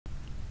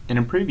In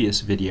a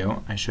previous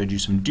video, I showed you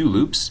some do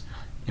loops.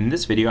 In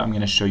this video, I'm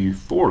going to show you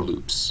for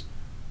loops.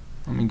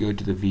 Let me go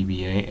to the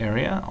VBA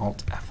area,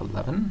 Alt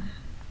F11.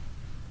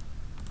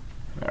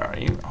 Where are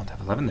you? Alt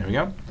F11, there we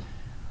go.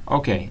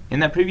 Okay,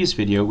 in that previous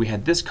video, we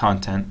had this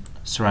content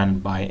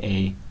surrounded by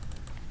a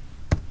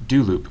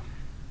do loop.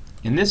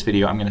 In this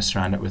video, I'm going to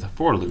surround it with a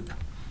for loop.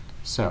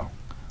 So,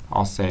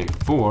 I'll say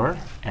for,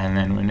 and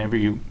then whenever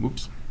you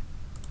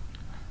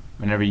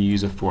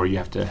use a for, you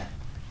have to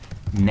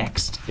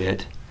next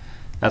it.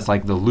 That's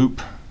like the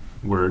loop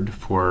word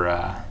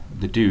for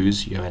the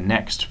do's. You have a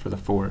next for the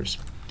fors.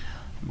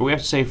 But we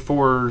have to say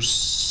for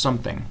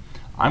something.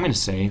 I'm going to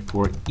say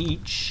for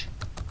each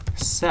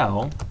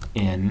cell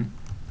in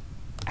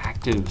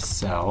active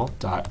cell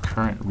dot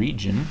current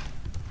region,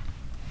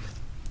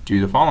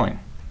 do the following.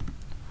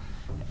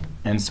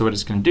 And so what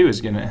it's going to do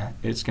is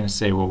it's going to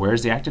say, well,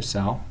 where's the active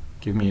cell?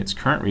 Give me its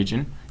current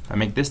region. If I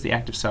make this the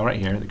active cell right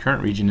here, the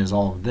current region is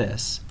all of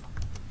this.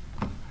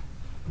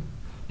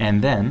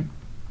 And then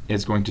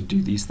it's going to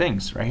do these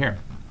things right here.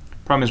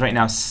 Problem is right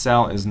now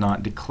cell is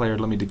not declared.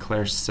 Let me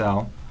declare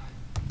cell.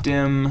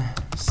 Dim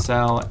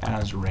cell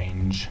as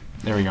range.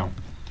 There we go.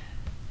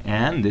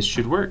 And this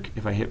should work.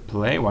 If I hit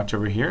play, watch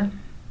over here.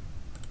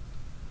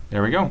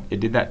 There we go.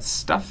 It did that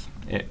stuff.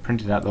 It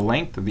printed out the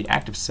length of the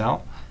active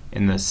cell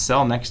in the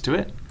cell next to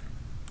it,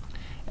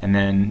 and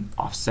then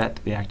offset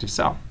the active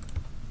cell.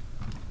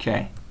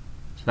 Okay,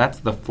 so that's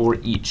the for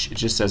each. It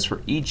just says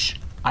for each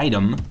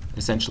item,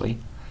 essentially,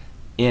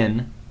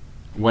 in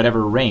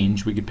whatever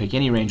range, we could pick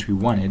any range we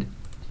wanted.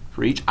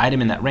 For each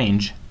item in that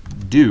range,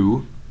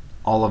 do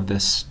all of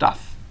this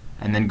stuff,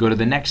 and then go to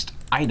the next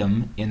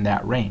item in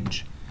that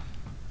range.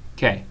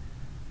 Okay,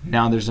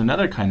 now there's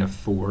another kind of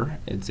for.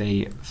 It's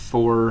a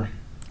for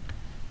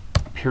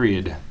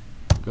period.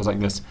 It goes like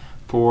this.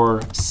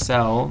 For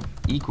cell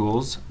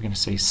equals, we're going to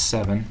say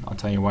 7, I'll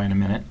tell you why in a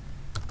minute,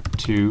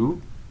 to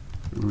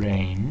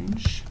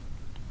range.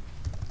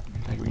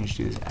 In fact, we're going to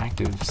do this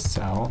active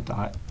cell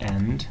dot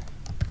end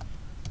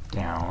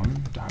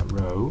down dot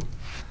row.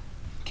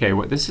 Okay,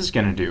 what this is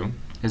going to do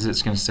is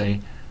it's going to say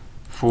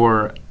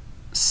for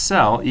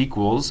cell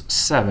equals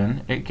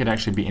 7. It could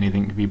actually be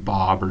anything. It could be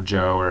Bob or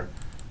Joe, or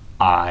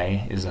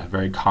I is a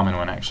very common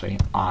one actually.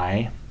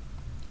 I,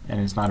 and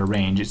it's not a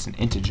range, it's an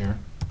integer.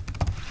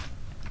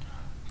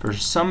 For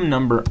some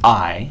number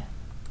I,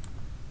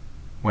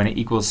 when it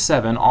equals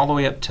 7, all the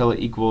way up till it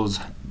equals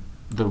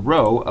the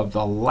row of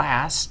the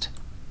last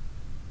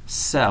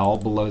cell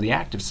below the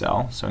active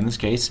cell. So in this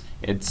case,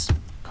 it's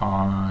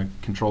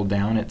controlled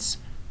down, it's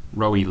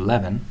row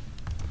 11.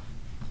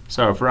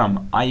 So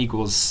from I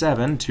equals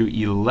 7 to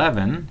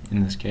 11,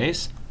 in this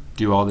case,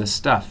 do all this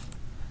stuff.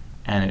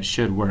 And it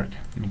should work.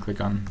 Let me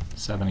click on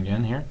 7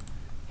 again here,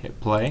 hit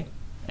play,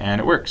 and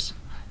it works.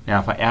 Now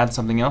if I add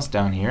something else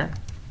down here,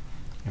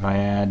 if I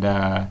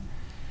add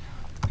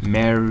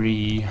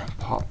Mary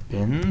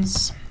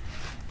Poppins,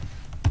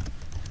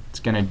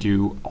 it's going to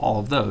do all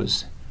of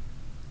those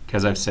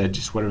because I've said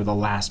just whatever the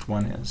last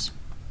one is.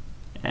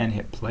 And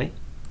hit play.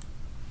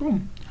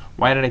 Boom.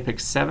 Why did I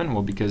pick 7?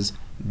 Well, because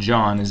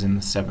John is in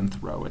the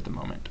 7th row at the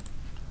moment.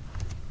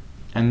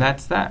 And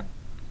that's that.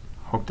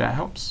 Hope that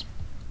helps.